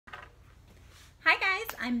Hi guys,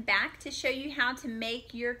 I'm back to show you how to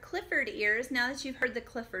make your Clifford ears now that you've heard the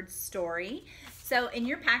Clifford story. So in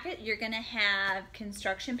your packet you're going to have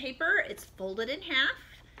construction paper. It's folded in half.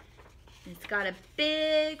 It's got a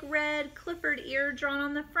big red Clifford ear drawn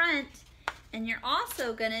on the front. And you're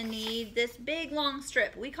also going to need this big long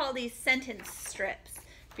strip. We call these sentence strips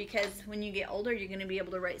because when you get older you're going to be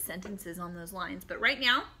able to write sentences on those lines. But right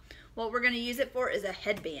now what we're going to use it for is a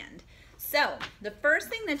headband. So the first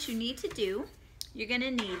thing that you need to do, you're going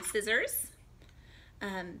to need scissors.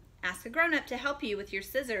 Ask a grown-up to help you with your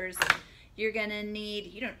scissors. You're going to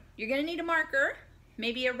need a marker,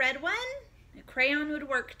 maybe a red one. A crayon would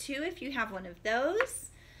work too if you have one of those.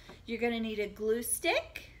 You're going to need a glue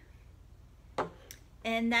stick,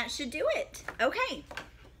 and that should do it. Okay.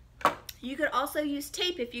 You could also use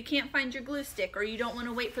tape if you can't find your glue stick or you don't want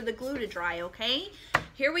to wait for the glue to dry, okay?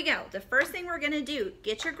 Here we go. The first thing we're going to do,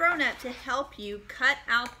 get your grown-up to help you cut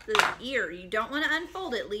out the ear. You don't want to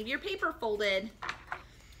unfold it. Leave your paper folded.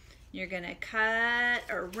 You're going to cut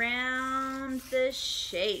around the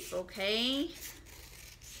shape, okay?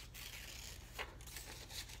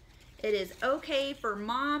 It is okay for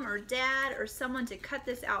mom or dad or someone to cut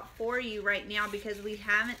this out for you right now because we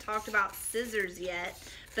haven't talked about scissors yet.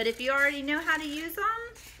 But if you already know how to use them,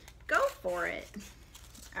 go for it.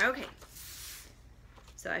 Okay.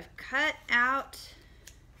 So I've cut out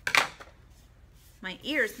my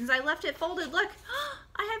ears. Since I left it folded, look,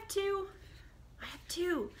 I have two.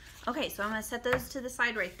 Okay, so I'm gonna set those to the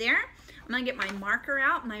side right there. I'm gonna get my marker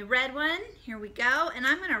out, my red one. Here we go. And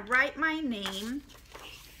I'm gonna write my name.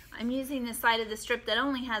 I'm using the side of the strip that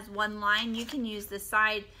only has one line. You can use the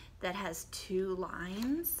side that has two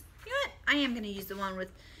lines. You know what? I am gonna use the one with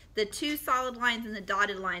the two solid lines and the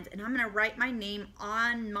dotted lines, and I'm gonna write my name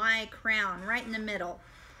on my crown right in the middle.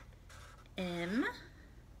 M-R-S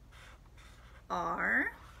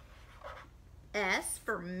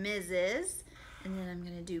for Mrs. And then I'm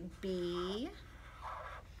gonna do B-U-C-K,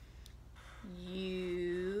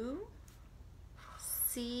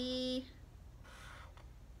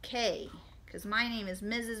 because my name is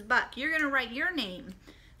Mrs. Buck. You're gonna write your name.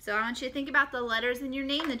 So I want you to think about the letters in your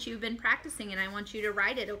name that you've been practicing, and I want you to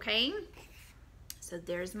write it, okay? So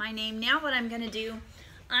there's my name. Now what I'm gonna do,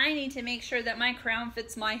 I need to make sure that my crown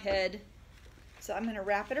fits my head. So I'm gonna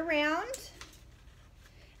wrap it around.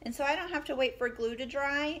 And so I don't have to wait for glue to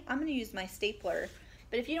dry. I'm gonna use my stapler.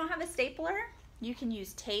 But if you don't have a stapler, you can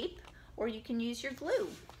use tape or you can use your glue.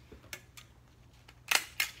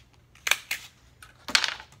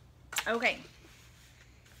 Okay.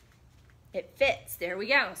 It fits. There we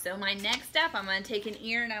go. So my next step, I'm going to take an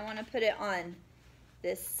ear and I want to put it on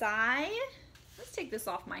this side. Let's take this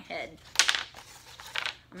off my head.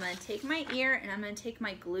 I'm going to take my ear and I'm going to take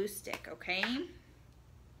my glue stick, okay?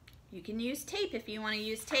 You can use tape if you want to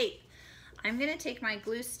use tape. I'm going to take my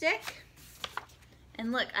glue stick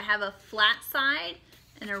and look, I have a flat side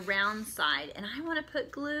and a round side, and I want to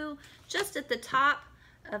put glue just at the top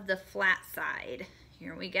of the flat side.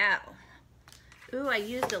 Here we go. Ooh, I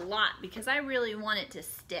used a lot because I really want it to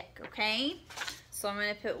stick, okay? So I'm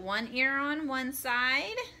going to put one ear on one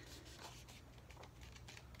side.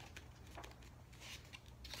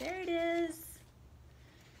 There it is.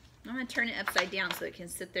 I'm going to turn it upside down so it can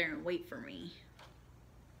sit there and wait for me.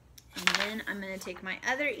 And then I'm going to take my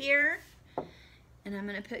other ear and I'm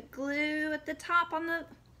going to put glue at the top on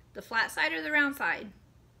the flat side or the round side?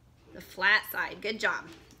 The flat side. Good job.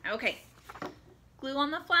 Okay. Glue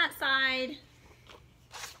on the flat side.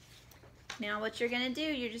 Now what you're going to do,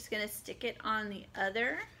 you're just going to stick it on the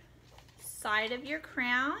other side of your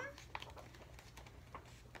crown.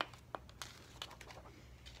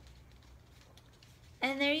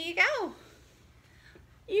 And there you go.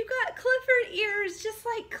 You got Clifford ears just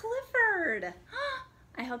like Clifford.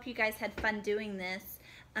 I hope you guys had fun doing this.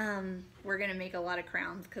 We're going to make a lot of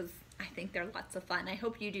crowns because I think they're lots of fun. I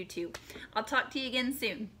hope you do too. I'll talk to you again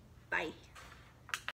soon. Bye.